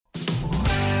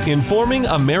informing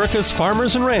America's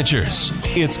farmers and ranchers.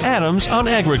 It's Adams on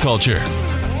Agriculture,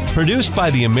 produced by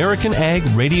the American Ag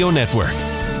Radio Network.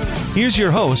 Here's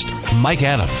your host, Mike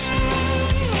Adams.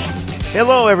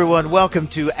 Hello, everyone. Welcome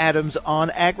to Adams on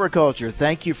Agriculture.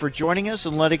 Thank you for joining us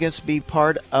and letting us be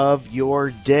part of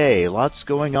your day. Lots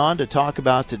going on to talk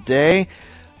about today,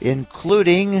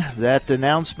 including that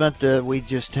announcement we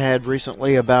just had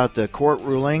recently about the court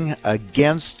ruling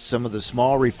against some of the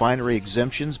small refinery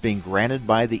exemptions being granted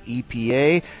by the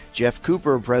EPA. Geoff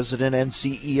Cooper, President and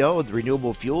CEO of the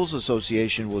Renewable Fuels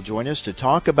Association, will join us to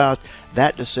talk about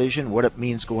that decision, what it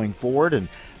means going forward, and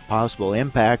possible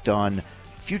impact on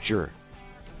future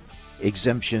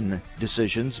exemption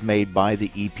decisions made by the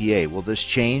EPA. Will this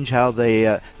change how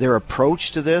their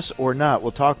approach to this or not?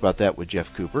 We'll talk about that with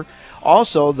Geoff Cooper.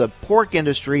 Also, the pork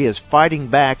industry is fighting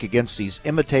back against these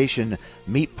imitation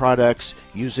meat products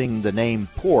using the name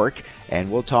pork,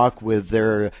 and we'll talk with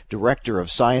their Director of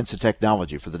Science and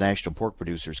Technology for the National Pork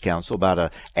Producers Council about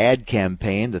an ad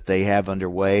campaign that they have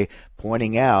underway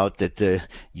pointing out that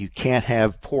you can't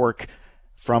have pork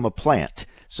from a plant.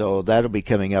 So that'll be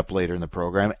coming up later in the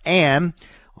program. And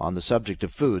on the subject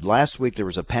of food, last week there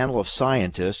was a panel of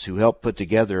scientists who helped put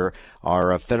together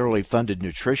our federally funded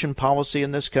nutrition policy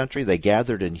in this country. They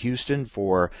gathered in Houston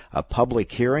for a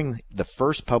public hearing, the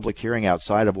first public hearing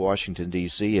outside of Washington,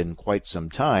 D.C. in quite some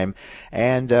time.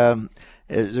 And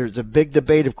there's a big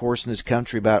debate, of course, in this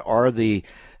country about are the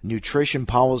nutrition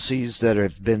policies that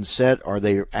have been set, are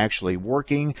they actually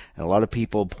working? And a lot of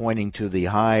people pointing to the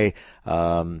high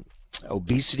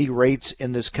obesity rates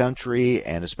in this country,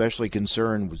 and especially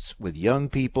concern with young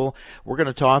people. We're going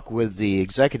to talk with the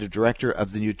executive director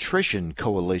of the Nutrition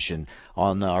Coalition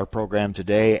on our program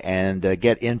today and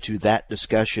get into that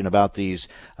discussion about these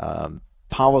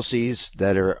policies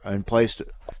that are in place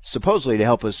supposedly to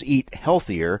help us eat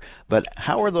healthier. But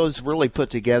how are those really put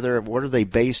together? What are they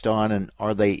based on, and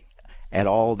are they at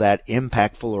all that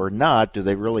impactful or not? Do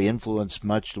they really influence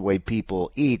much the way people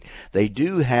eat? They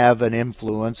do have an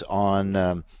influence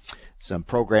on some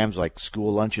programs like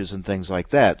school lunches and things like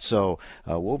that. So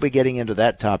we'll be getting into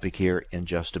that topic here in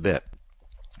just a bit.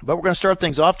 But we're going to start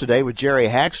things off today with Jerry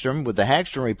Hagstrom with the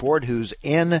Hagstrom Report, who's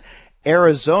in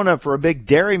Arizona for a big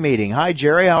dairy meeting. Hi,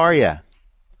 Jerry. How are you?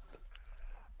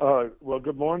 Well,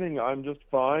 good morning. I'm just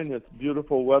fine. It's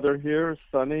beautiful weather here,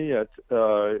 sunny at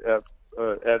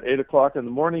 8 o'clock in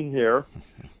the morning here.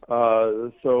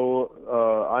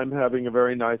 So I'm having a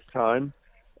very nice time.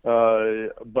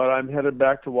 But I'm headed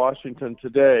back to Washington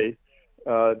today.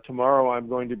 Tomorrow I'm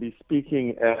going to be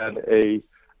speaking at a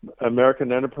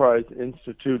American Enterprise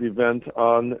Institute event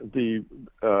on the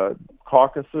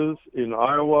caucuses in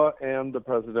Iowa and the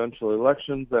presidential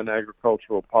elections and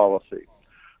agricultural policy.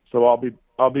 So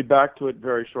I'll be back to it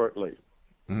very shortly.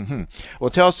 Mm-hmm. Well,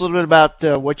 tell us a little bit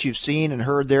about what you've seen and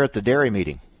heard there at the dairy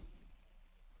meeting.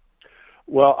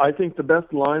 Well, I think the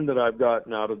best line that I've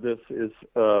gotten out of this is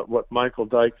what Michael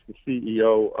Dykes, the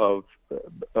CEO of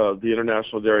the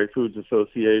International Dairy Foods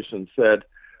Association, said,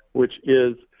 which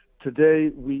is, today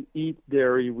we eat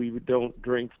dairy, we don't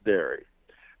drink dairy.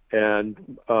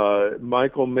 And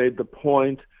Michael made the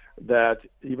point that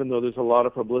even though there's a lot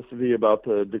of publicity about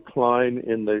the decline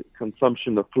in the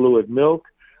consumption of fluid milk,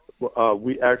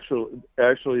 we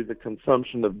actually the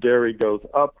consumption of dairy goes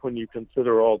up when you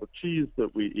consider all the cheese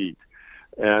that we eat.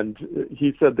 And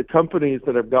he said the companies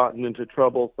that have gotten into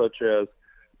trouble, such as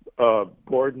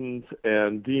Gordon's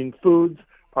and Dean Foods,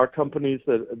 are companies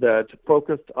that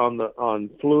focused on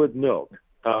fluid milk,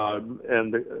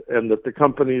 and that the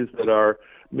companies that are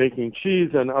making cheese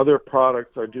and other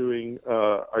products are doing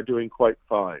quite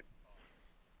fine.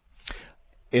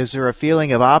 Is there a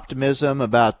feeling of optimism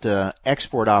about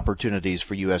export opportunities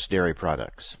for U.S. dairy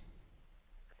products?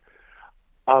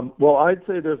 Well, I'd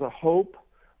say there's a hope,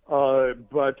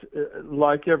 but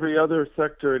like every other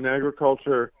sector in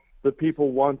agriculture, the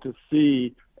people want to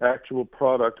see actual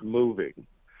product moving.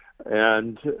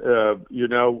 And, of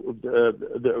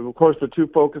course, the two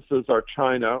focuses are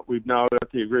China. We've now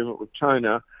got the agreement with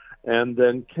China, and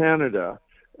then Canada,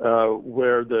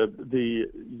 where the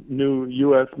new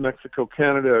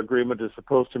U.S.-Mexico-Canada agreement is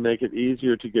supposed to make it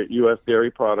easier to get U.S.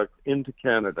 dairy products into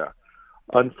Canada.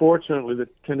 Unfortunately, the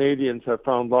Canadians have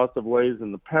found lots of ways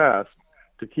in the past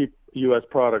to keep U.S.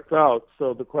 products out,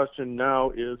 so the question now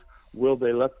is, will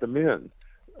they let them in?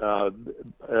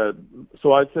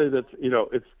 So I'd say that,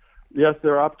 it's, yes,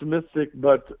 they're optimistic,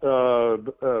 but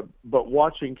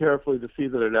watching carefully to see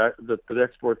that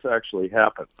exports actually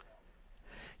happen.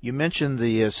 You mentioned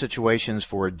the situations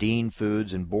for Dean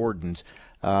Foods and Borden's.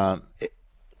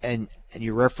 And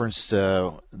you referenced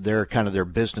their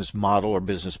business model or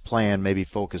business plan, maybe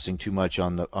focusing too much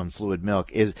on fluid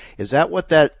milk. Is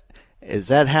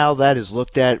that how that is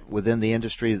looked at within the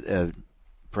industry?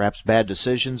 Perhaps bad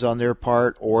decisions on their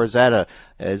part, or is it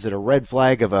a red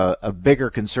flag of a bigger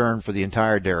concern for the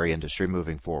entire dairy industry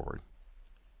moving forward?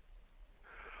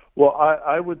 Well,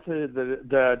 I would say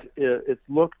that it's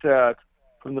looked at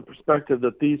from the perspective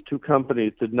that these two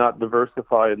companies did not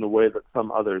diversify in the way that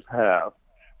some others have.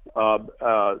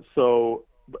 So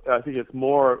I think it's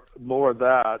more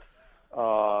that,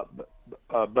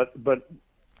 but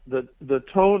the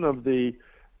tone of the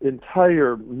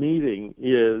entire meeting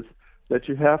is that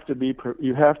you have to be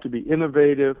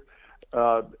innovative,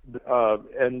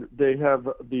 and they have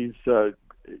these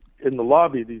in the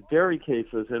lobby these dairy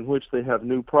cases in which they have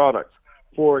new products.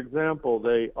 For example,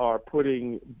 they are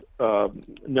putting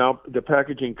now they're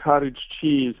packaging cottage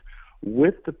cheese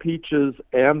with the peaches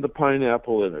and the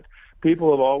pineapple in it.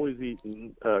 People have always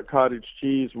eaten cottage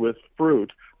cheese with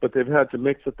fruit, but they've had to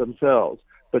mix it themselves.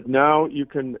 But now you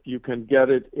can get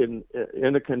it in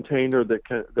a container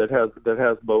that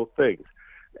has both things.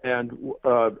 And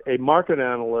a market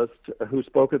analyst who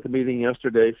spoke at the meeting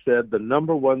yesterday said the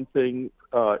number one thing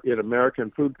in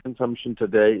American food consumption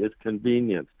today is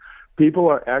convenience. People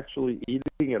are actually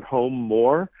eating at home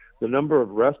more. The number of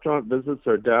restaurant visits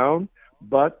are down,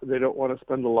 but they don't want to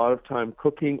spend a lot of time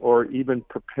cooking or even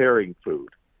preparing food.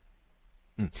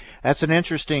 That's an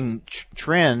interesting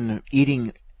trend,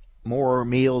 eating more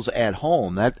meals at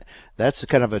home. That's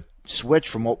kind of a switch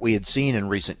from what we had seen in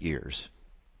recent years.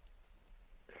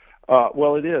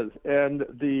 Well, it is, and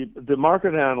the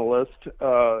market analyst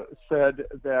said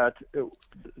that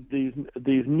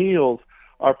these meals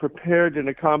are prepared in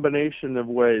a combination of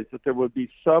ways, that there would be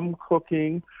some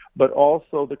cooking, but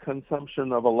also the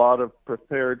consumption of a lot of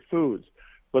prepared foods.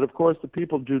 But of course, the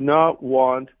people do not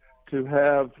want to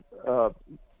have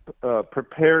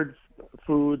prepared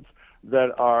foods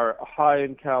that are high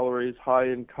in calories, high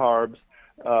in carbs.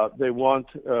 They want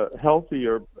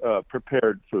healthier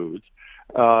prepared foods.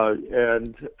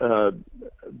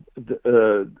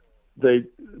 They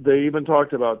even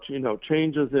talked about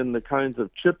changes in the kinds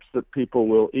of chips that people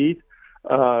will eat,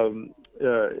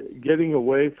 getting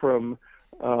away from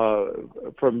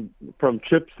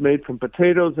chips made from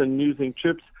potatoes and using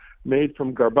chips made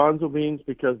from garbanzo beans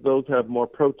because those have more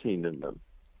protein in them.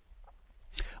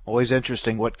 Always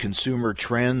interesting what consumer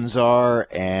trends are,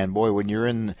 and boy, when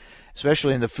you're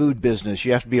especially in the food business,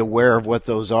 you have to be aware of what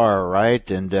those are, right?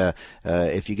 And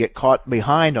if you get caught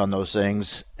behind on those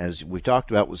things, as we talked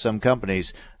about with some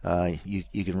companies,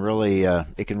 you can really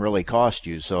it can really cost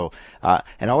you. So, and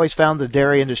I always found the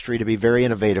dairy industry to be very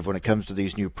innovative when it comes to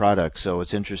these new products. So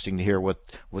it's interesting to hear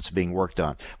what's being worked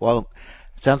on. Well,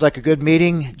 it sounds like a good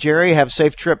meeting, Jerry. Have a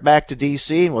safe trip back to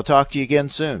D.C., and we'll talk to you again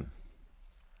soon.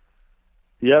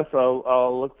 Yes,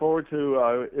 I'll look forward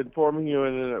to informing you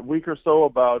in a week or so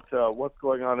about what's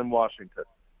going on in Washington.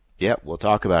 Yep, we'll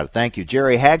talk about it. Thank you.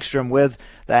 Jerry Hagstrom with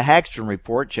the Hagstrom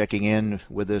Report, checking in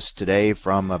with us today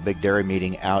from a big dairy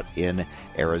meeting out in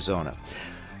Arizona.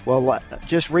 Well,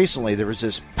 just recently there was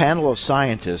this panel of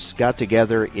scientists got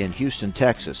together in Houston,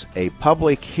 Texas, a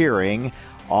public hearing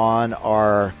on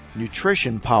our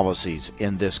nutrition policies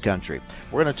in this country.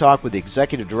 We're going to talk with the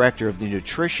executive director of the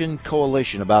Nutrition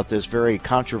Coalition about this very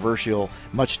controversial,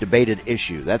 much debated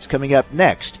issue. That's coming up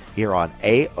next here on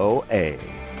AOA.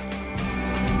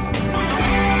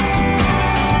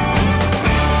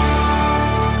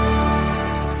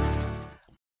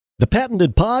 The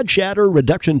patented pod shatter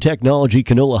reduction technology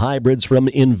canola hybrids from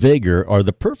Invigor are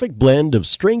the perfect blend of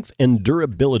strength and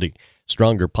durability.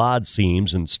 Stronger pod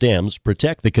seams and stems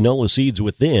protect the canola seeds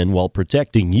within while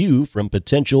protecting you from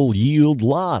potential yield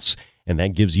loss. And that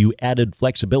gives you added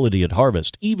flexibility at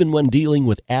harvest, even when dealing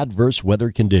with adverse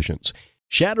weather conditions.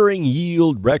 Shattering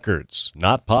yield records,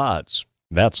 not pods.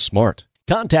 That's smart.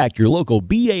 Contact your local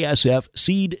BASF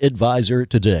seed advisor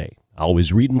today.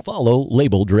 Always read and follow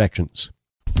label directions.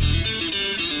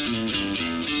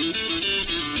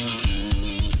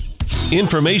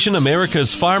 Information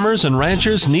America's farmers and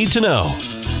ranchers need to know.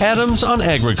 Adams on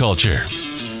Agriculture.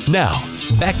 Now,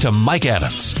 back to Mike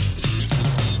Adams.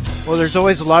 Well, there's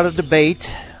always a lot of debate,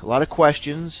 a lot of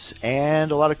questions, and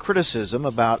a lot of criticism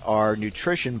about our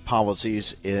nutrition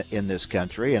policies in this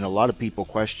country, and a lot of people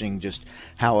questioning just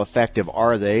how effective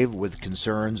are they with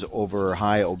concerns over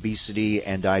high obesity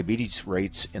and diabetes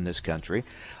rates in this country.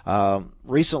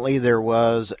 Recently, there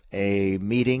was a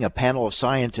meeting, a panel of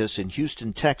scientists in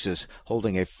Houston, Texas,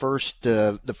 holding the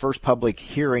first public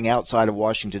hearing outside of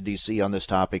Washington, D.C. on this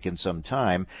topic in some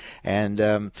time. And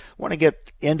want to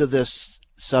get into this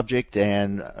subject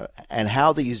and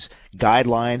how these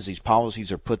guidelines, these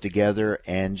policies are put together,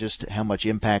 and just how much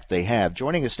impact they have.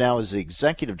 Joining us now is the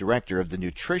Executive Director of the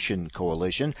Nutrition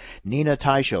Coalition, Nina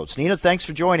Tiesccholtz. Nina, thanks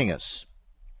for joining us.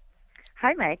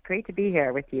 Hi, Mike. Great to be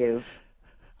here with you.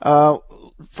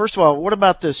 First of all, what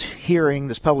about this hearing,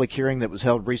 this public hearing that was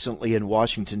held recently in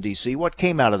Washington, D.C.? What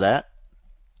came out of that?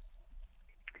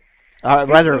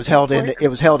 Rather, it was held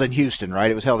in Houston,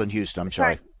 right? It was held in Houston. I'm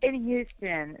sorry. In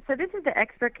Houston. So this is the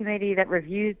expert committee that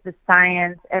reviews the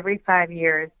science every 5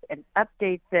 years and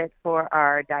updates it for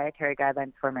our dietary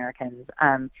guidelines for Americans.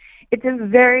 It's a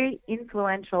very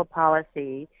influential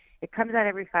policy. It comes out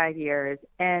every 5 years,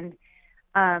 and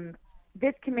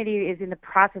this committee is in the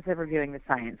process of reviewing the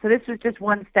science. So this was just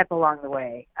one step along the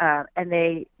way, and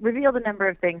they revealed a number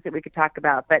of things that we could talk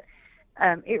about, but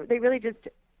they really just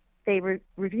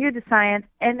reviewed the science,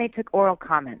 and they took oral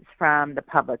comments from the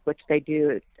public, which they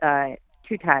do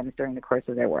 2 times during the course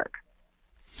of their work.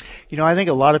 You know, I think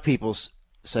a lot of people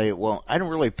say, well, I don't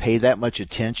really pay that much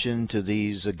attention to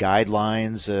these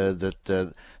guidelines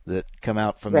that come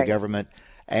out from the government.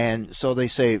 And so they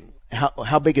say,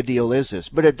 how big a deal is this?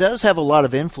 But it does have a lot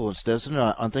of influence, doesn't it,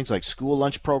 on things like school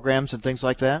lunch programs and things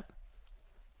like that?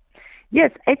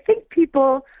 Yes, I think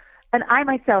people... And I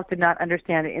myself did not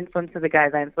understand the influence of the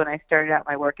guidelines when I started out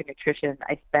my work in nutrition.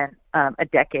 I spent a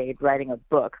decade writing a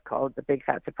book called The Big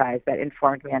Fat Surprise that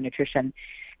informed me on nutrition.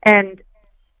 And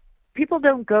people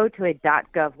don't go to a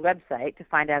 .gov website to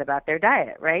find out about their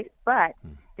diet, right? But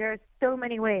there are so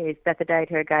many ways that the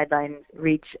dietary guidelines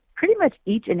reach pretty much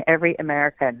each and every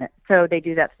American. So they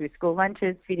do that through school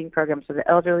lunches, feeding programs for the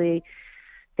elderly.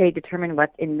 They determine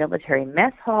what's in military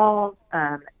mess halls.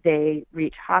 They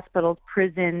reach hospitals,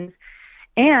 prisons,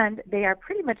 and they are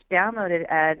pretty much downloaded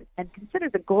and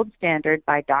considered the gold standard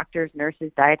by doctors,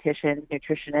 nurses, dietitians,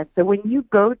 nutritionists. So when you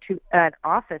go to an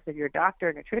office of your doctor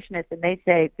or nutritionist and they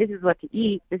say, this is what to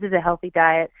eat, this is a healthy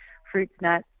diet, fruits,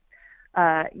 nuts,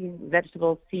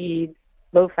 vegetables, seeds,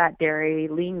 low-fat dairy,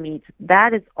 lean meats,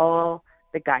 that is all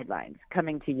the guidelines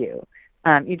coming to you.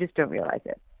 You just don't realize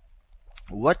it.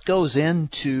 What goes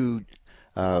into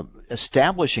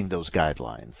establishing those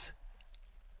guidelines?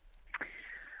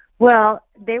 Well,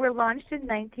 they were launched in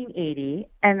 1980,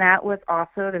 and that was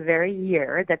also the very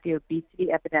year that the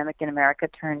obesity epidemic in America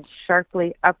turned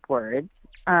sharply upwards.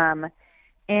 And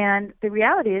the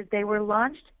reality is they were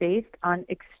launched based on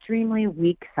extremely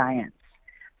weak science.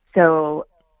 So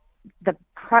the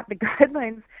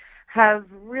guidelines have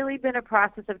really been a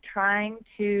process of trying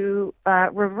to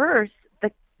reverse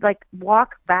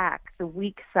walk back the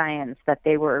weak science that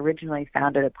they were originally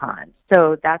founded upon.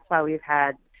 So that's why we've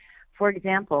had, for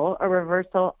example, a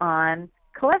reversal on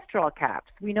cholesterol caps.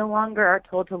 We no longer are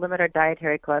told to limit our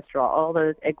dietary cholesterol. All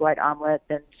those egg white omelets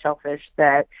and shellfish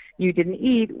that you didn't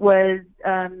eat was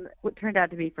what turned out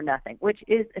to be for nothing, which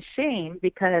is a shame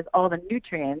because all the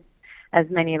nutrients, as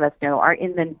many of us know, are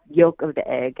in the yolk of the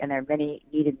egg, and there are many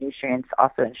needed nutrients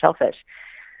also in shellfish.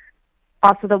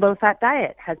 Also, the low-fat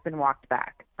diet has been walked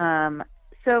back.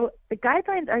 So the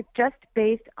guidelines are just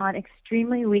based on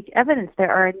extremely weak evidence.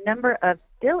 There are a number of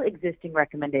still existing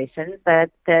recommendations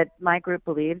that my group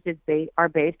believes are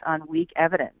based on weak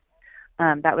evidence.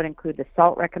 That would include the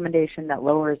salt recommendation that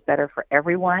lower is better for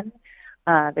everyone.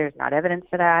 There's not evidence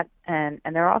for that. And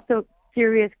there are also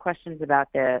serious questions about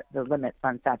the limits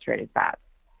on saturated fats.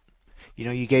 You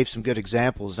know, you gave some good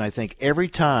examples, and I think every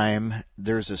time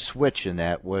there's a switch in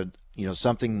that,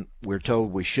 something we're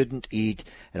told we shouldn't eat,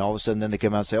 and all of a sudden then they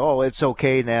come out and say, oh, it's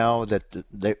okay now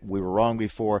that we were wrong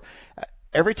before.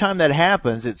 Every time that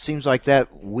happens, it seems like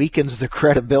that weakens the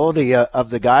credibility of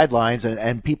the guidelines,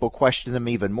 and people question them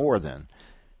even more then.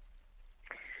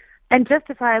 And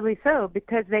justifiably so,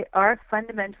 because they are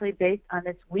fundamentally based on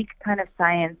this weak kind of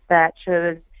science that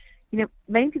shows,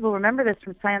 many people remember this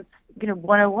from Science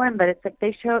 101, but it's like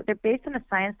they're based on a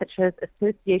science that shows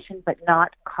association but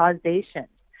not causation.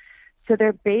 So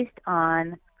they're based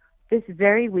on this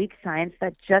very weak science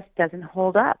that just doesn't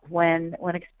hold up when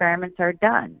experiments are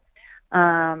done.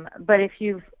 But if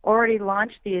you've already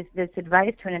launched this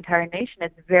advice to an entire nation,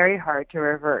 it's very hard to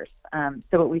reverse.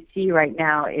 So what we see right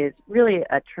now is really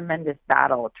a tremendous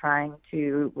battle trying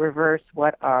to reverse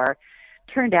what are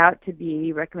turned out to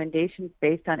be recommendations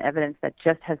based on evidence that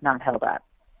just has not held up.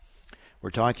 We're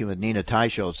talking with Nina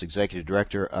Tiesccholtz, Executive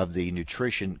Director of the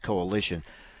Nutrition Coalition.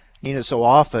 Nina, so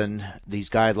often these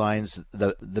guidelines,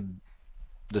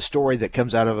 the story that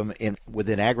comes out of them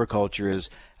within agriculture is,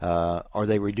 are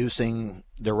they reducing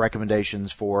their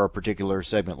recommendations for a particular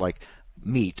segment like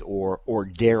meat or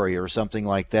dairy or something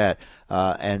like that?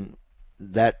 And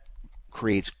that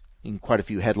creates in quite a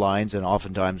few headlines and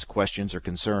oftentimes questions or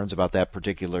concerns about that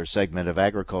particular segment of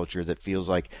agriculture that feels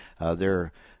like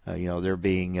they're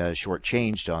being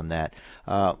shortchanged on that.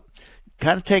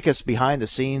 Kind of take us behind the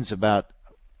scenes about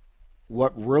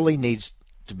what really needs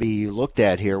to be looked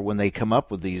at here when they come up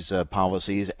with these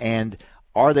policies, and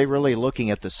are they really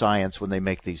looking at the science when they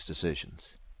make these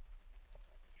decisions?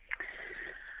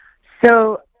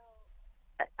 So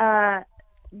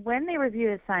when they review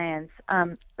the science,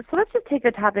 so let's just take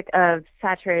the topic of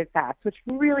saturated fats, which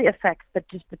really affects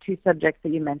just the two subjects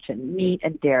that you mentioned, meat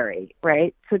and dairy,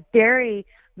 right? So dairy,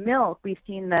 milk, we've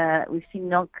seen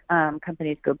milk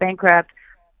companies go bankrupt.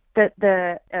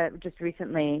 Just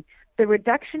recently, the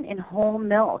reduction in whole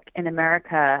milk in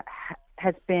America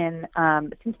has been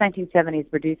since 1970s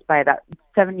reduced by about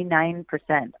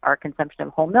 79% our consumption of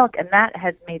whole milk, and that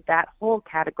has made that whole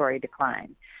category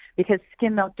decline because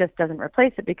skim milk just doesn't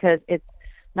replace it because it's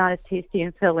not as tasty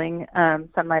and filling,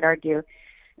 some might argue,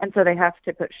 and so they have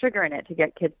to put sugar in it to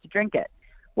get kids to drink it.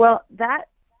 Well, that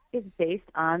is based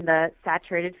on the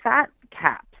saturated fat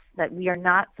caps, that we are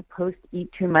not supposed to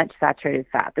eat too much saturated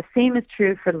fat. The same is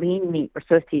true for lean meat. We're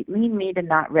supposed to eat lean meat and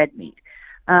not red meat,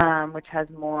 which has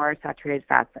more saturated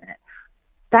fats in it.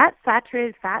 That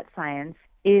saturated fat science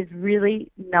is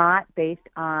really not based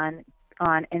on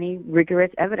any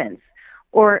rigorous evidence.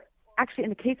 Or actually, in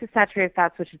the case of saturated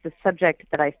fats, which is the subject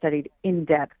that I studied in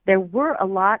depth, there were a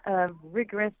lot of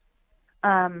rigorous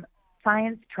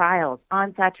science trials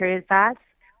on saturated fats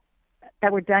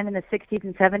that were done in the 60s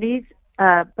and 70s,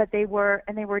 but they were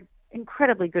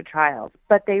incredibly good trials.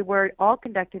 But they were all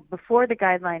conducted before the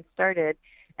guidelines started,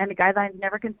 and the guidelines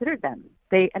never considered them.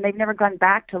 They've never gone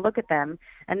back to look at them.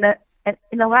 And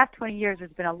in the last 20 years,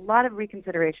 there's been a lot of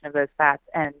reconsideration of those fats,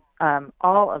 and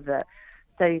all of the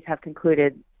studies have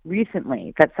concluded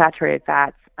recently that saturated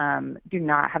fats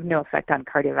have no effect on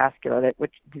cardiovascular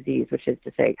disease, which is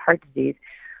to say heart disease,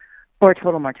 or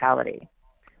total mortality.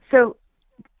 So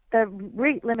the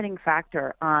rate limiting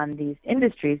factor on these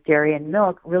industries, dairy and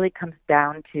milk, really comes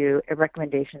down to a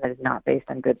recommendation that is not based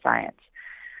on good science.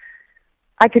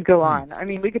 I could go on. I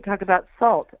mean, we could talk about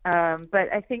salt,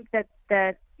 but I think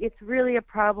that it's really a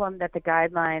problem that the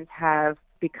guidelines have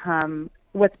become,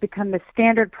 what's become the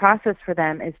standard process for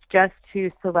them is just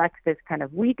to select this kind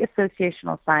of weak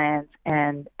associational science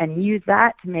and use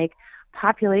that to make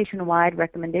population-wide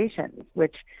recommendations,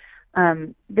 which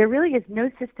there really is no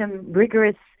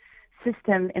rigorous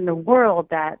system in the world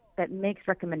that makes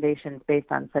recommendations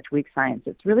based on such weak science.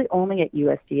 It's really only at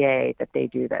USDA that they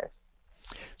do this.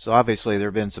 So obviously there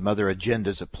have been some other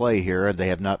agendas at play here. They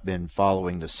have not been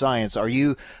following the science. Are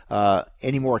you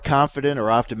any more confident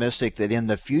or optimistic that in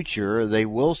the future they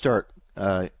will start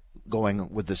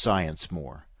going with the science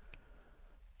more?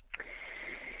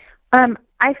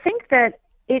 I think that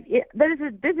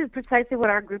this is precisely what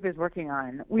our group is working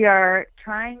on. We are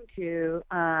trying to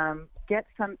get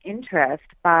some interest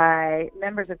by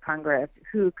members of Congress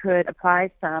who could apply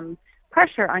some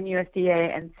pressure on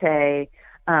USDA and say,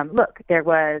 look, there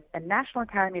was a National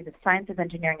Academies of Sciences,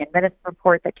 Engineering, and Medicine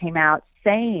report that came out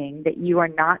saying that you are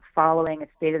not following a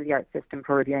state-of-the-art system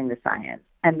for reviewing the science.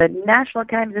 And the National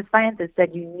Academies of Sciences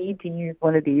said you need to use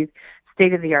one of these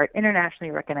state-of-the-art,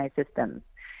 internationally recognized systems.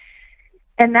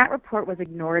 And that report was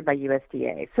ignored by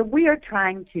USDA. So we are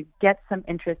trying to get some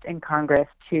interest in Congress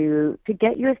to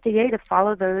get USDA to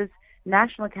follow those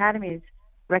National Academies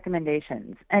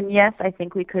recommendations. And yes, I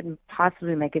think we could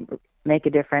possibly make a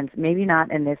difference, maybe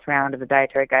not in this round of the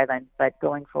dietary guidelines, but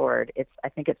going forward, I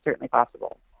think it's certainly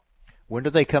possible. When do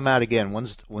they come out again?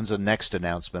 When's the next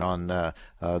announcement on the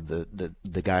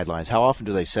guidelines? How often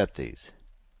do they set these?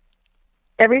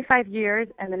 Every 5 years,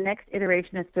 and the next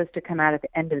iteration is supposed to come out at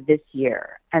the end of this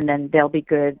year, and then they'll be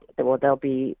good. Well, they'll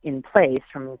be in place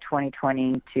from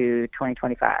 2020 to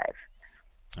 2025.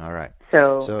 All right.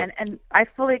 So and I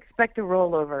fully expect a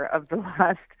rollover of the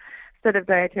last set of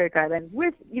dietary guidelines,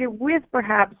 with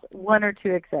perhaps one or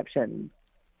two exceptions.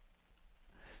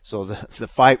 So the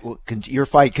fight, your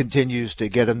fight continues to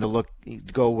get them to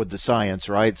go with the science,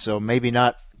 right? So maybe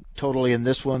not totally in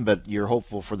this one, but you're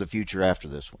hopeful for the future after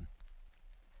this one.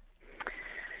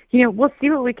 We'll see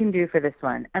what we can do for this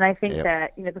one. And I think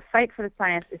that, the fight for the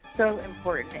science is so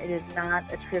important. It is not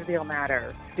a trivial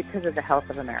matter because of the health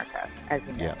of America, as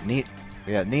you know.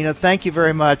 Yeah, Nina, thank you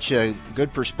very much.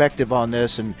 Good perspective on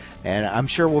this. And I'm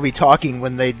sure we'll be talking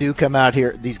when they do come out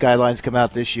here. These guidelines come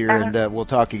out this year, and we'll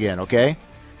talk again, okay?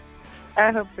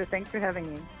 I hope so. Thanks for having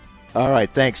me. All right.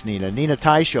 Thanks, Nina. Nina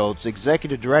Tiesccholtz,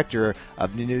 Executive Director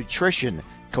of the Nutrition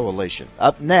Coalition.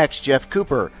 Up next, Geoff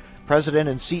Cooper, President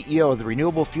and CEO of the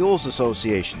Renewable Fuels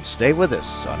Association. Stay with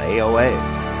us on AOA.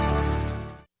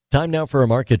 Time now for a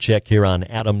market check here on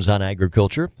Adams on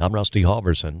Agriculture. I'm Rusty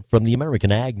Halverson from the American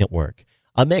Ag Network.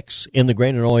 A mix in the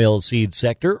grain and oil seed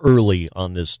sector early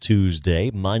on this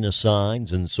Tuesday. Minus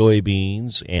signs in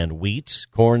soybeans and wheat.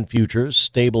 Corn futures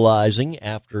stabilizing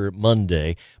after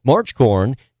Monday. March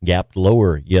corn gapped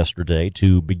lower yesterday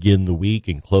to begin the week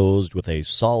and closed with a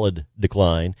solid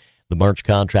decline. The March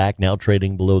contract now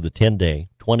trading below the 10-day,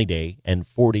 20-day, and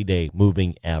 40-day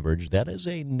moving average. That is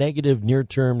a negative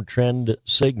near-term trend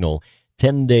signal.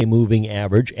 10-day moving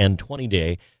average and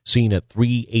 20-day seen at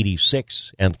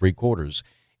 386 3/4.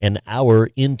 An hour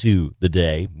into the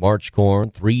day, March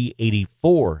corn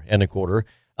 384 1/4,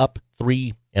 up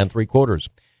 3 3/4.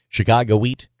 Chicago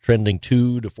wheat trending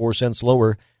 2 to 4 cents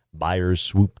lower. Buyers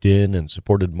swooped in and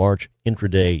supported March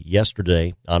intraday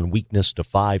yesterday on weakness to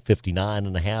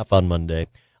 559.5 on Monday.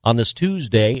 On this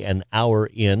Tuesday, an hour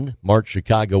in, March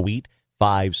Chicago wheat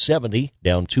 570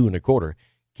 down 2 1/4.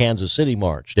 Kansas City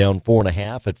March down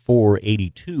 4.5 at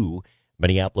 482.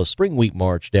 Minneapolis spring wheat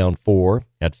March down 4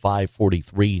 at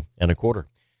 543 1/4.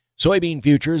 Soybean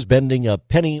futures bending a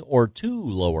penny or two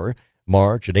lower.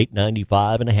 March at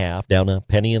 895.5 down a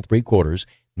penny and 3/4.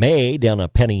 May down a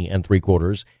penny and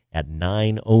 3/4 at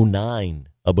 909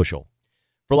 a bushel.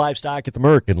 For livestock at the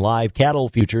Merck and live cattle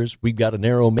futures, we've got a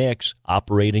narrow mix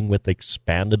operating with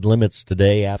expanded limits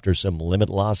today after some limit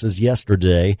losses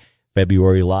yesterday.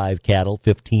 February live cattle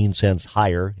 15 cents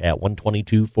higher at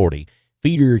 122.40.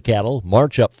 Feeder cattle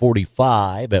March up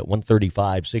 45 at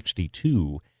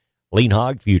 135.62. Lean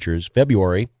hog futures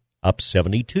February up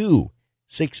 72,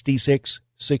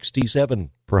 66.67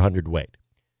 per hundredweight.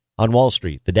 On Wall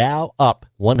Street, the Dow up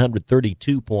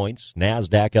 132 points,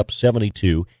 NASDAQ up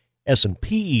 72,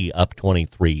 S&P up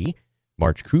 23,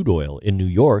 March crude oil in New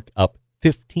York up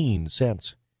 15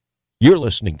 cents. You're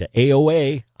listening to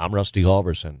AOA. I'm Rusty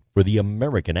Halverson for the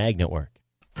American Ag Network.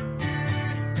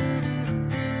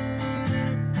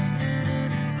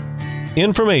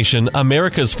 Information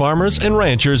America's farmers and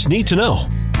ranchers need to know.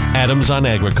 Adams on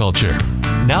Agriculture.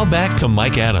 Now back to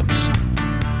Mike Adams.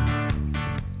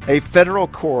 A federal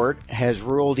court has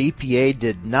ruled EPA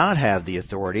did not have the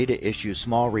authority to issue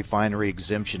small refinery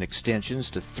exemption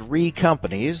extensions to 3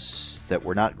 companies that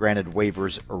were not granted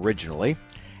waivers originally.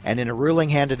 And in a ruling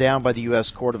handed down by the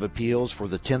U.S. Court of Appeals for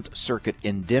the 10th Circuit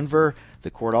in Denver, the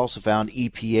court also found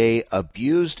EPA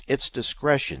abused its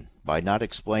discretion by not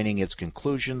explaining its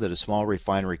conclusion that a small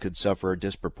refinery could suffer a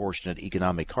disproportionate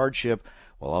economic hardship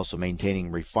while also maintaining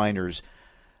refiners'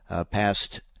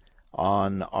 passed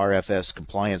on RFS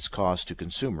compliance costs to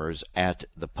consumers at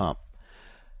the pump.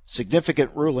 Significant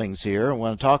rulings here. I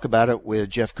want to talk about it with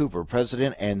Geoff Cooper,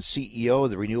 President and CEO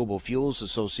of the Renewable Fuels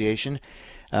Association.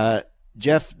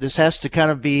 Geoff, this has to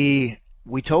kind of be,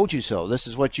 we told you so. This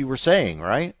is what you were saying,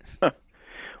 right?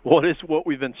 Well, it is what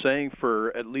we've been saying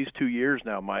for at least 2 years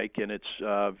now, Mike, and it's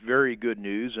very good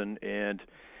news and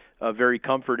very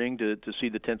comforting to see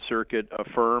the 10th Circuit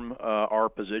affirm our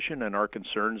position and our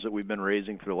concerns that we've been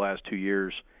raising for the last 2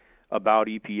 years about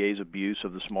EPA's abuse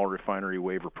of the small refinery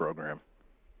waiver program.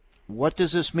 What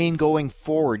does this mean going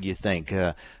forward, you think?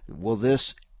 Will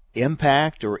this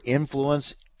impact or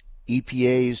influence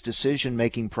EPA's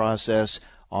decision-making process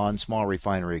on small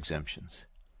refinery exemptions?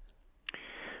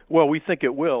 Well, we think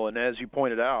it will, and as you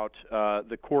pointed out,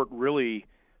 the court really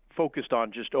focused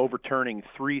on just overturning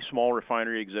 3 small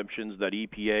refinery exemptions that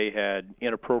EPA had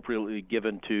inappropriately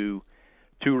given to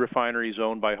 2 refineries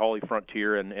owned by Holly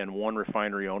Frontier and 1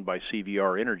 refinery owned by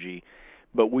CVR Energy.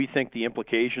 But we think the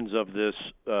implications of this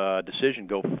decision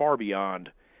go far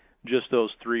beyond just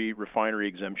those 3 refinery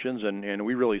exemptions, and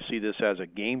we really see this as a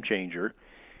game changer,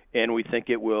 and we think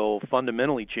it will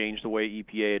fundamentally change the way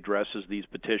EPA addresses these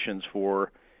petitions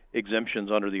for exemptions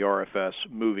under the RFS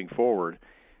moving forward.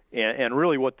 And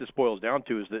really what this boils down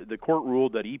to is that the court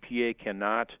ruled that EPA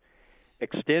cannot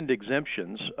extend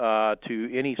exemptions to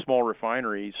any small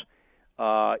refineries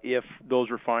if those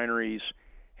refineries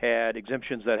had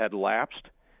exemptions that had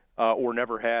lapsed or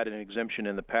never had an exemption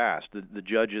in the past. The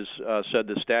judges said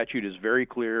the statute is very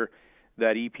clear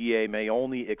that EPA may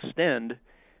only extend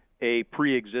a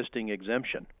pre-existing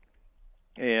exemption.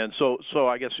 And so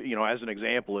I guess, as an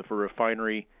example, if a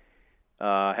refinery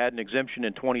had an exemption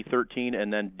in 2013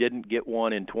 and then didn't get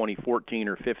one in 2014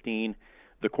 or 15,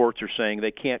 the courts are saying they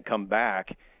can't come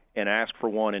back and ask for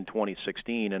one in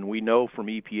 2016. And we know from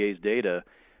EPA's data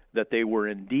that they were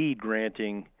indeed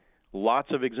granting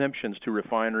lots of exemptions to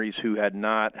refineries who had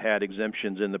not had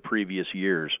exemptions in the previous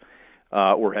years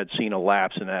or had seen a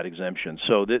lapse in that exemption.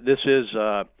 So this is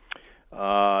a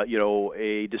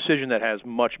decision that has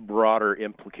much broader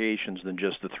implications than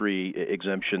just the 3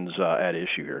 exemptions at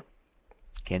issue here.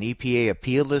 Can EPA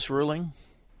appeal this ruling?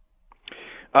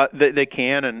 They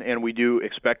can, and we do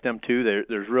expect them to.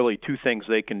 There's really two things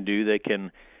they can do. They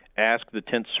can ask the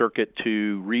 10th Circuit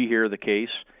to rehear the case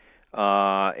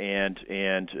and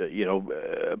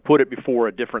put it before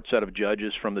a different set of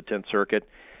judges from the 10th Circuit,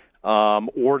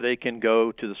 or they can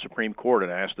go to the Supreme Court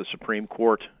and ask the Supreme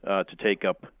Court to take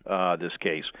up this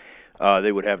case.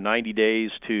 They would have 90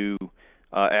 days to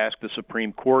ask the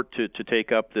Supreme Court to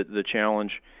take up the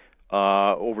challenge,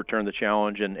 overturn the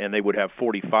challenge, and they would have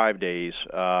 45 days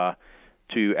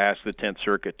to ask the 10th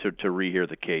Circuit to rehear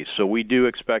the case. So we do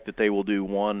expect that they will do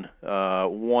one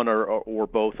or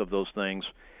both of those things.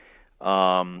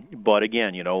 But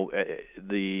again,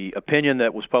 the opinion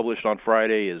that was published on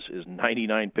Friday is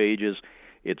 99 pages.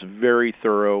 It's very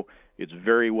thorough. It's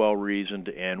very well reasoned,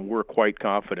 and we're quite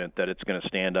confident that it's going to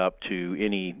stand up to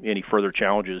any further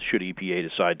challenges should EPA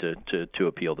decide to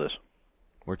appeal this.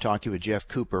 We're talking with Geoff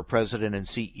Cooper, President and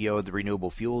CEO of the Renewable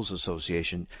Fuels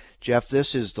Association. Geoff,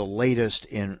 this is the latest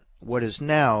in what is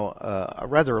now a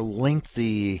rather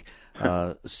lengthy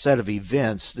set of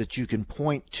events that you can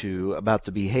point to about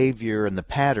the behavior and the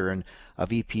pattern of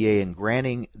EPA in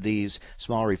granting these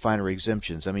small refinery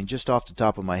exemptions. I mean, just off the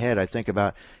top of my head, I think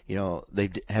about, they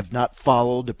have not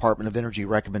followed Department of Energy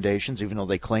recommendations, even though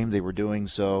they claimed they were doing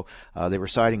so. They were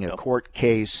citing a court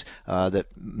case that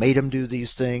made them do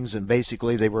these things, and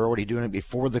basically they were already doing it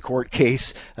before the court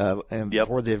case and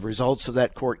before the results of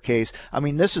that court case. I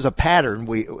mean, this is a pattern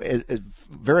it's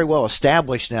very well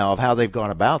established now of how they've gone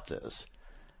about this.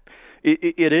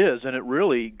 It is, and it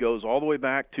really goes all the way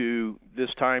back to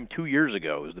this time 2 years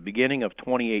ago. It was the beginning of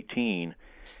 2018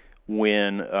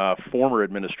 when former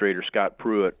Administrator Scott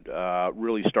Pruitt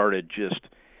really started just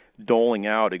doling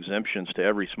out exemptions to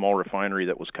every small refinery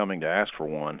that was coming to ask for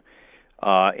one.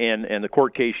 And the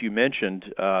court case you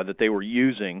mentioned that they were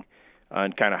using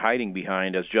and kind of hiding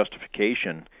behind as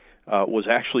justification was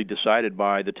actually decided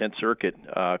by the 10th Circuit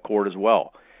Court as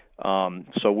well.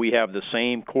 So we have the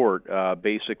same court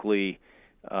basically,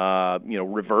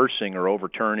 reversing or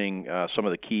overturning some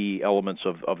of the key elements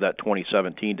of that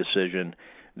 2017 decision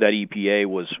that EPA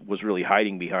was really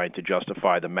hiding behind to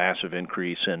justify the massive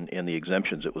increase in the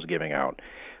exemptions it was giving out.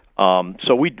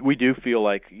 So we do feel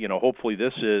like, hopefully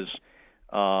this is,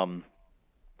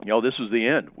 this is the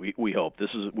end. We hope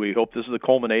this is the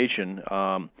culmination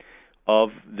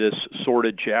of this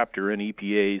sordid chapter in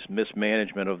EPA's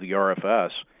mismanagement of the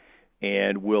RFS.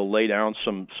 And we'll lay down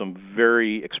some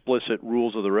very explicit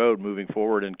rules of the road moving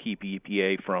forward and keep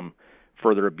EPA from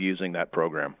further abusing that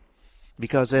program.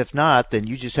 Because if not, then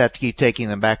you just have to keep taking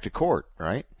them back to court,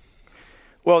 right?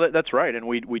 Well, that's right, and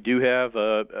we do have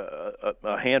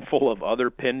a handful of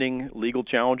other pending legal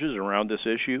challenges around this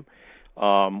issue.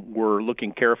 We're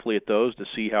looking carefully at those to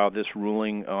see how this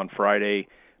ruling on Friday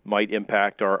might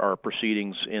impact our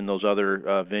proceedings in those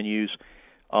other venues.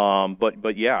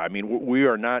 But yeah, I mean, we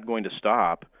are not going to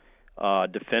stop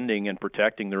defending and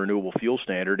protecting the renewable fuel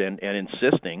standard and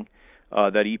insisting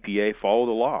that EPA follow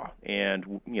the law.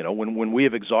 And, when we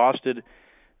have exhausted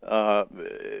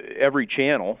every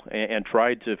channel and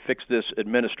tried to fix this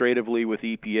administratively with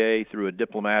EPA through a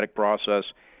diplomatic process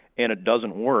and it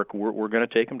doesn't work, we're going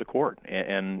to take them to court.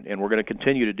 And we're going to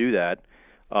continue to do that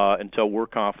until we're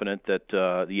confident that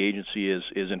the agency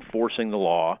is enforcing the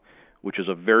law, which is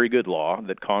a very good law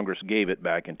that Congress gave it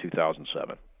back in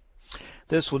 2007.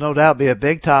 This will no doubt be a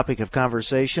big topic of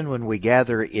conversation when we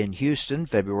gather in Houston,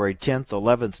 February 10th,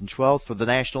 11th, and 12th for the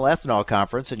National Ethanol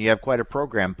Conference, and you have quite a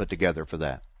program put together for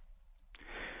that.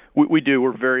 We do.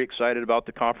 We're very excited about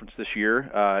the conference this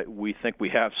year. We think we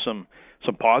have some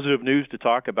positive news to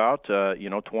talk about.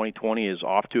 2020 is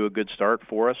off to a good start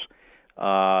for us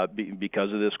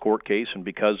because of this court case and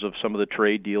because of some of the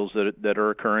trade deals that are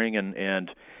occurring and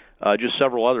just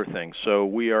several other things. So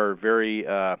we are very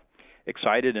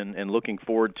excited and looking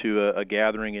forward to a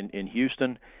gathering in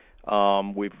Houston.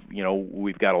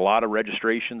 We've got a lot of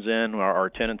registrations in. Our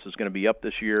attendance is going to be up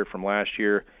this year from last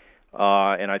year,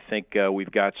 and I think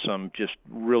we've got some just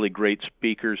really great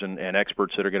speakers and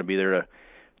experts that are going to be there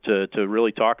to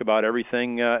really talk about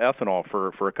everything ethanol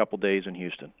for a couple days in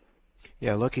Houston.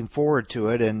 Yeah, looking forward to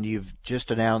it, and you've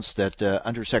just announced that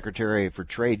Undersecretary for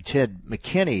Trade Ted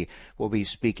McKinney will be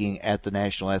speaking at the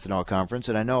National Ethanol Conference,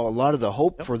 and I know a lot of the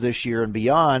hope for this year and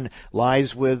beyond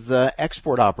lies with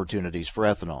export opportunities for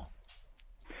ethanol.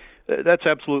 That's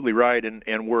absolutely right,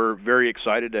 and we're very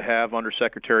excited to have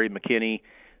Undersecretary McKinney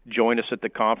join us at the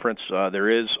conference. There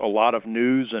is a lot of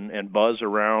news and buzz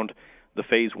around the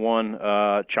Phase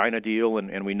 1 China deal,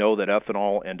 and we know that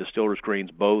ethanol and distillers' grains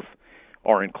both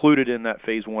are included in that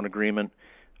Phase 1 agreement.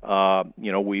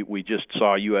 We just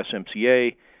saw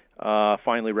USMCA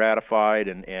finally ratified,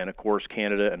 and of course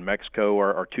Canada and Mexico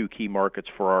are two key markets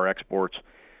for our exports.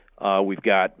 We've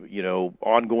got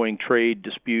ongoing trade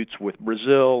disputes with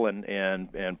Brazil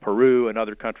and Peru and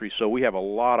other countries, so we have a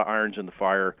lot of irons in the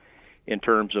fire in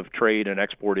terms of trade and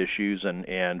export issues,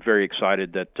 and very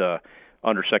excited that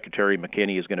Undersecretary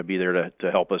McKinney is going to be there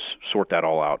to help us sort that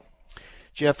all out.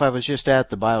 Geoff, I was just at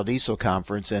the biodiesel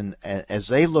conference, and as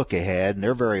they look ahead, and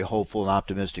they're very hopeful and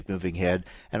optimistic moving ahead,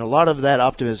 and a lot of that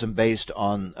optimism based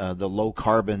on the low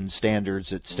carbon standards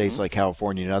that states like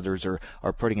California and others are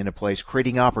putting into place,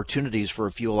 creating opportunities for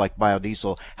a fuel like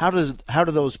biodiesel. How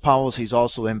do those policies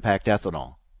also impact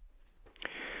ethanol?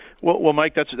 Well,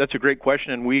 Mike, that's a great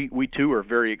question, and we too are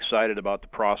very excited about the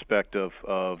prospect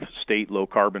of state low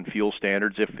carbon fuel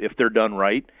standards if they're done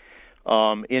right.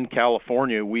 In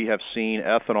California, we have seen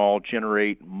ethanol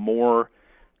generate more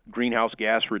greenhouse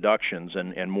gas reductions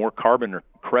and more carbon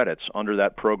credits under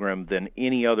that program than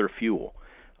any other fuel.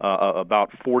 About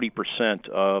 40%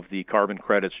 of the carbon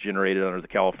credits generated under the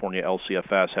California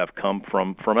LCFS have come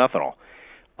from ethanol.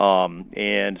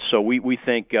 And so we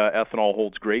think ethanol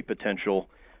holds great potential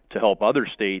to help other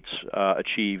states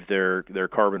achieve their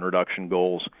carbon reduction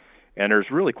goals. And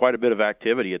there's really quite a bit of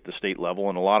activity at the state level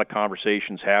and a lot of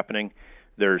conversations happening.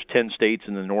 There's 10 states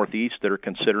in the Northeast that are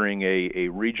considering a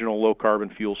regional low-carbon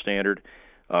fuel standard.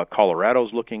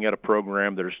 Colorado's looking at a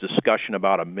program. There's discussion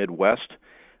about a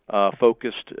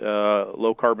Midwest-focused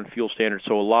low-carbon fuel standard.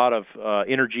 So a lot of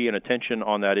energy and attention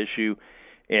on that issue,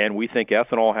 and we think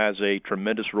ethanol has a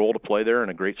tremendous role to play there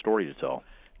and a great story to tell.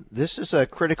 This is a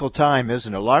critical time,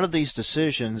 isn't it? A lot of these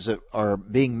decisions that are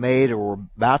being made or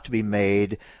about to be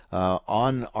made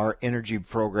on our energy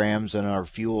programs and our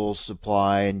fuel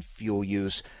supply and fuel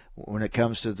use when it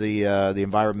comes to the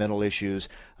environmental issues.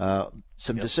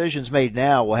 Some decisions made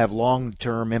now will have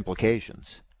long-term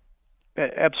implications.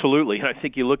 Absolutely. And I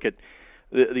think you look at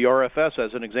the RFS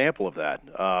as an example of that.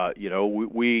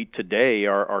 We today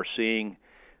are seeing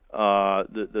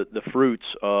the fruits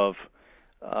of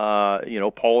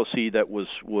policy that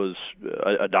was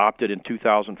adopted in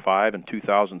 2005 and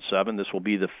 2007. This will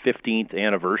be the 15th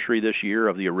anniversary this year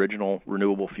of the original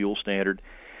renewable fuel standard.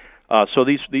 So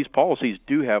these policies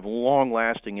do have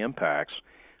long-lasting impacts,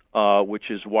 which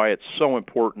is why it's so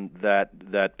important that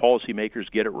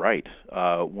policymakers get it right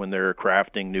when they're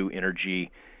crafting new energy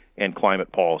and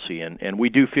climate policy. And we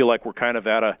do feel like we're kind of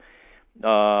at a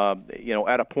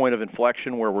point of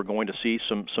inflection where we're going to see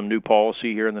some new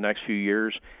policy here in the next few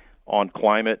years on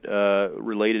climate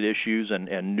related issues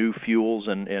and new fuels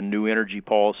and new energy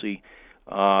policy.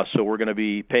 So we're going to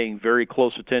be paying very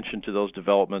close attention to those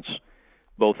developments,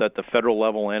 both at the federal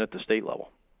level and at the state level.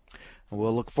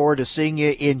 We'll look forward to seeing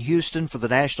you in Houston for the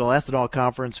National Ethanol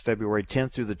Conference, February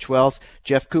 10th through the 12th.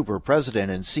 Geoff Cooper, President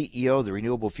and CEO of the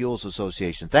Renewable Fuels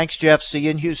Association. Thanks, Geoff. See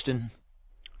you in Houston.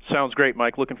 Sounds great,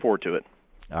 Mike. Looking forward to it.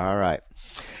 All right.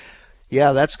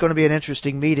 Yeah, that's going to be an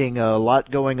interesting meeting. A lot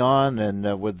going on,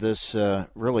 and with this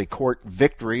really court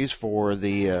victories for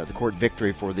the court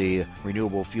victory for the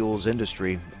renewable fuels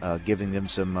industry, giving them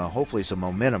some hopefully some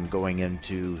momentum going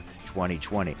into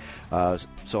 2020.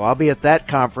 So I'll be at that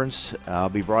conference. I'll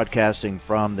be broadcasting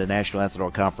from the National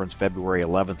Ethanol Conference February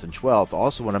 11th and 12th.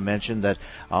 Also want to mention that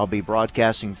I'll be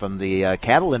broadcasting from the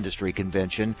Cattle Industry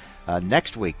Convention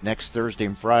next week, next Thursday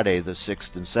and Friday, the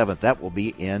 6th and 7th. That will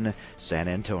be in San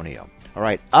Antonio. All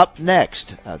right, up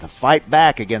next, the fight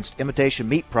back against imitation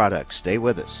meat products. Stay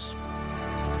with us.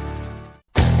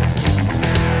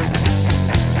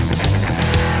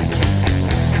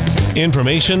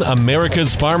 Information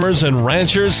America's farmers and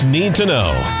ranchers need to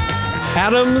know.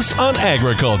 Adams on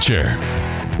Agriculture.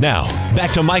 Now,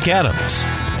 back to Mike Adams.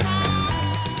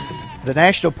 The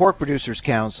National Pork Producers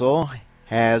Council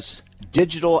has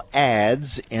digital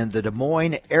ads in the Des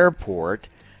Moines airport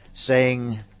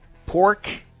saying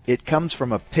pork, it comes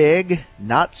from a pig,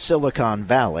 not Silicon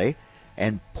Valley,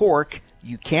 and pork,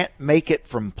 you can't make it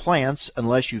from plants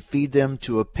unless you feed them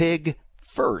to a pig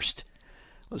first.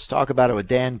 Let's talk about it with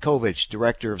Dan Kovich,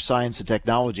 Director of Science and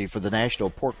Technology for the National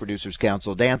Pork Producers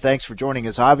Council. Dan, thanks for joining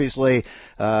us. Obviously,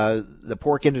 the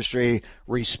pork industry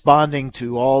responding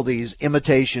to all these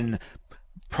imitation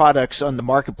products on the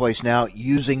marketplace now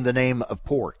using the name of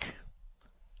pork.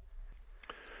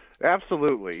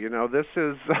 Absolutely. This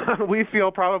is, we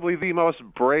feel, probably the most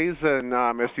brazen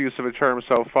misuse of a term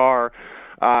so far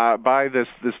by this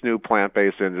new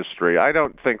plant-based industry. I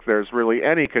don't think there's really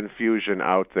any confusion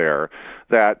out there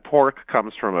that pork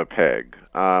comes from a pig.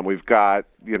 We've got,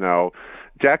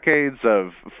 decades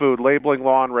of food labeling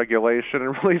law and regulation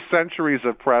and really centuries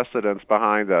of precedents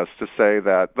behind us to say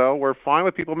that though we're fine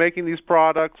with people making these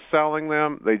products, selling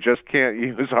them, they just can't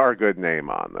use our good name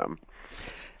on them.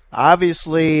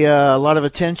 Obviously, a lot of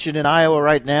attention in Iowa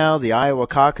right now. The Iowa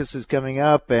caucus is coming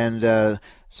up, and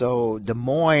so Des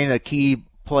Moines, a key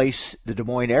place, the Des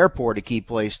Moines airport, a key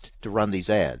place to run these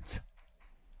ads.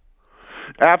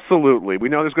 Absolutely. We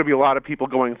know there's going to be a lot of people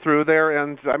going through there,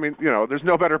 and I mean, there's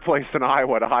no better place than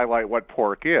Iowa to highlight what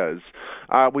pork is.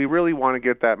 We really want to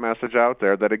get that message out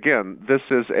there that, again, this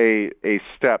is a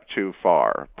step too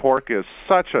far. Pork is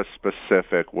such a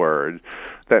specific word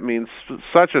that means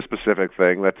such a specific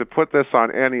thing that to put this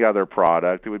on any other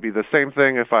product, it would be the same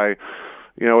thing if I,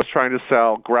 was trying to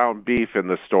sell ground beef in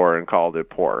the store and called it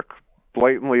pork.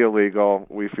 Blatantly illegal.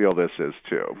 We feel this is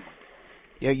too.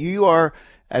 Yeah, you are,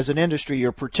 as an industry,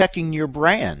 you're protecting your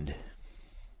brand.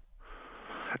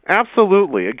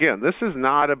 Absolutely. Again, this is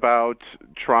not about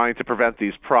trying to prevent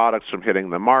these products from hitting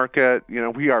the market.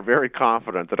 We are very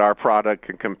confident that our product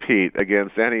can compete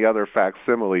against any other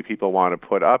facsimile people want to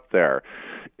put up there.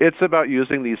 It's about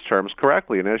using these terms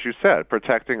correctly, and as you said,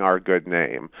 protecting our good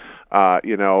name.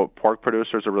 Pork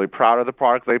producers are really proud of the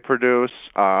product they produce,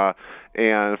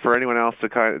 and for anyone else to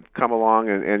kind of come along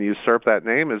and usurp that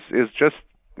name is just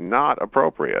not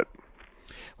appropriate.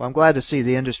 Well, I'm glad to see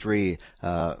the industry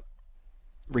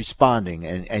responding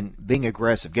and being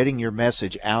aggressive, getting your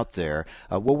message out there.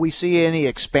 Will we see any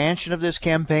expansion of this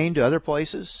campaign to other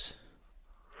places?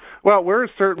 Well, we're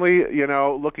certainly,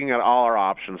 looking at all our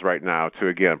options right now to,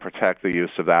 again, protect the use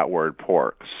of that word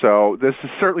pork. So this is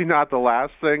certainly not the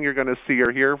last thing you're going to see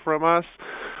or hear from us.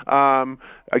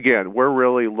 Again, we're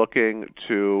really looking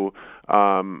to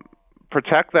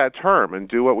protect that term and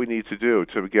do what we need to do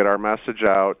to get our message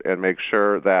out and make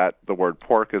sure that the word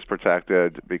pork is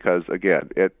protected because, again,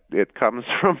 it comes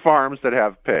from farms that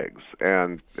have pigs,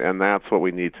 and that's what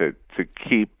we need to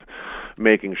keep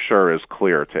making sure is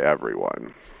clear to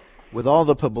everyone. With all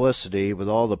the publicity, with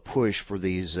all the push for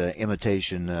these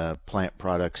imitation plant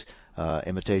products,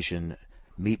 imitation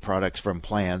meat products from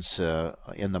plants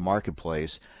in the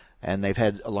marketplace, and they've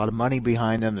had a lot of money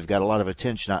behind them, they've got a lot of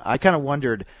attention. I kind of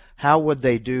wondered how would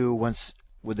they do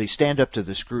would they stand up to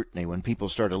the scrutiny when people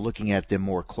started looking at them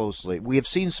more closely? We have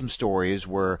seen some stories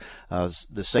where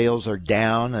the sales are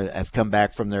down, have come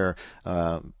back from their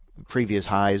previous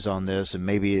highs on this, and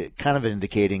maybe kind of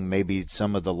indicating maybe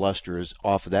some of the luster is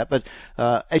off of that. But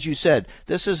as you said,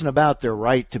 this isn't about their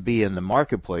right to be in the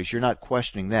marketplace. You're not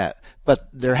questioning that. But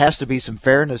there has to be some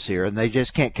fairness here, and they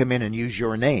just can't come in and use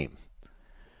your name.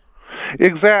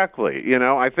 Exactly.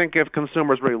 I think if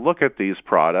consumers really look at these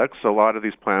products, a lot of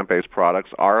these plant-based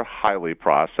products are highly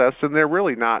processed, and they're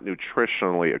really not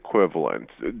nutritionally equivalent,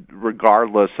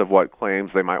 regardless of what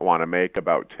claims they might want to make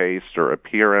about taste or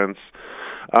appearance.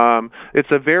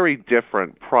 It's a very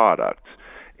different product.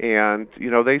 And,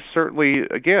 they certainly,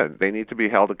 again, they need to be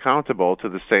held accountable to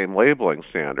the same labeling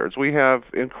standards. We have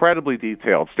incredibly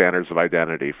detailed standards of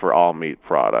identity for all meat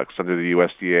products under the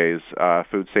USDA's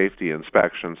Food Safety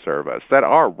Inspection Service that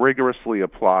are rigorously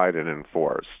applied and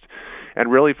enforced. And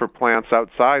really for plants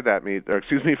outside that meat,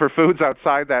 for foods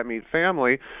outside that meat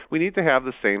family, we need to have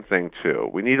the same thing too.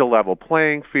 We need a level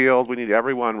playing field. We need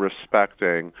everyone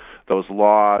respecting those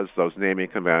laws, those naming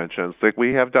conventions that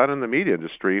we have done in the meat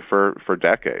industry for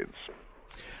decades.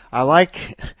 I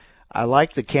like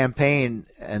the campaign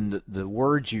and the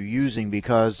words you're using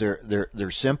because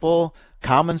they're simple,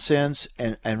 common sense,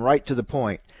 and right to the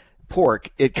point. Pork,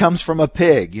 it comes from a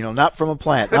pig, not from a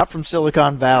plant, not from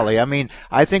Silicon Valley. I mean,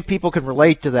 I think people can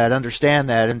relate to that, understand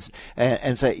that,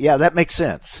 and say, yeah, that makes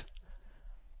sense.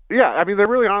 Yeah, I mean, there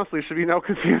really honestly should be no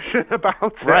confusion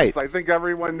about this. Right. I think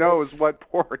everyone knows what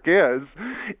pork is,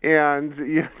 and,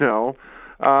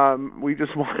 we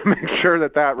just want to make sure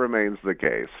that remains the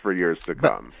case for years to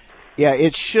come. Yeah,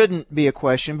 it shouldn't be a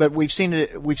question, but we've seen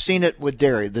it with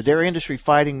dairy. The dairy industry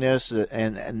fighting this,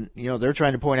 and they're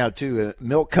trying to point out too.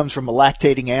 Milk comes from a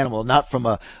lactating animal, not from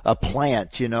a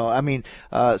plant. I mean,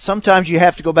 sometimes you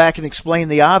have to go back and explain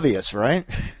the obvious, right?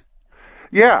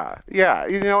 Yeah,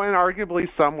 and arguably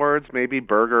some words, maybe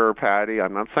burger or patty,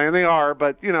 I'm not saying they are,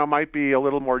 but, might be a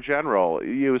little more general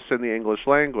use in the English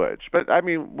language. But, I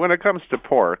mean, when it comes to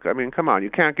pork, I mean, come on, you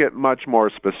can't get much more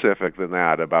specific than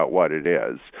that about what it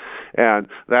is. And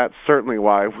that's certainly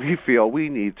why we feel we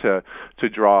need to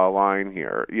draw a line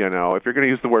here. If you're going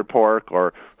to use the word pork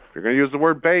or if you're going to use the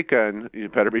word bacon, you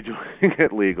better be doing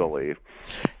it legally.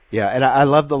 Yeah, and I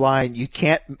love the line, you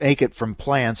can't make it from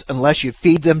plants unless you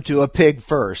feed them to a pig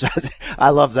first. I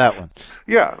love that one.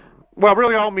 Yeah. Well,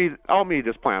 really, all meat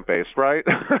is plant-based, right?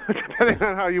 Depending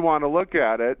on how you want to look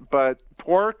at it. But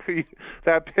pork,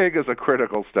 that pig is a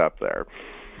critical step there.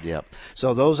 Yep.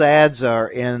 So those ads are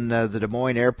in the Des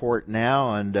Moines airport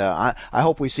now, and I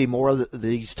hope we see more of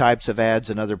these types of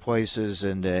ads in other places,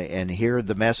 and hear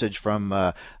the message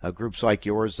from groups like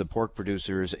yours, the pork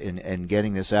producers, in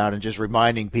getting this out and just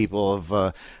reminding people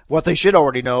of what they should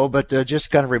already know, but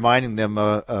just kind of reminding them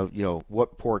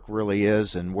what pork really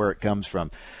is and where it comes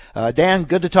from. Dan,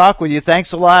 good to talk with you.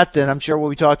 Thanks a lot, and I'm sure we'll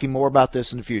be talking more about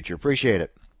this in the future. Appreciate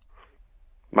it.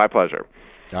 My pleasure.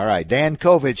 All right. Dan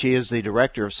Kovich, he is the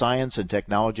Director of Science and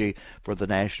Technology for the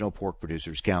National Pork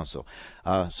Producers Council.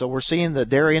 So we're seeing the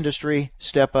dairy industry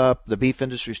step up, the beef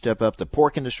industry step up, the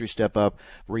pork industry step up,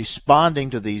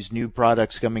 responding to these new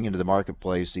products coming into the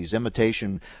marketplace, these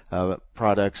imitation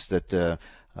products that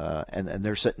and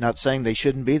they're not saying they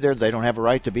shouldn't be there. They don't have a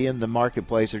right to be in the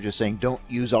marketplace. They're just saying don't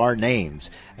use our names.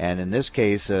 And in this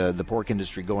case, the pork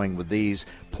industry going with these.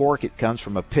 Pork, it comes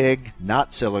from a pig,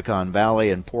 not Silicon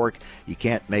Valley. And pork, you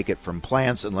can't make it from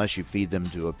plants unless you feed them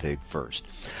to a pig first.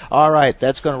 All right,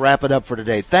 that's going to wrap it up for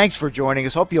today. Thanks for joining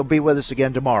us. Hope you'll be with us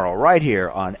again tomorrow right here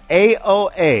on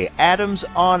AOA, Adams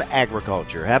on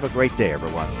Agriculture. Have a great day,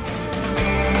 everyone.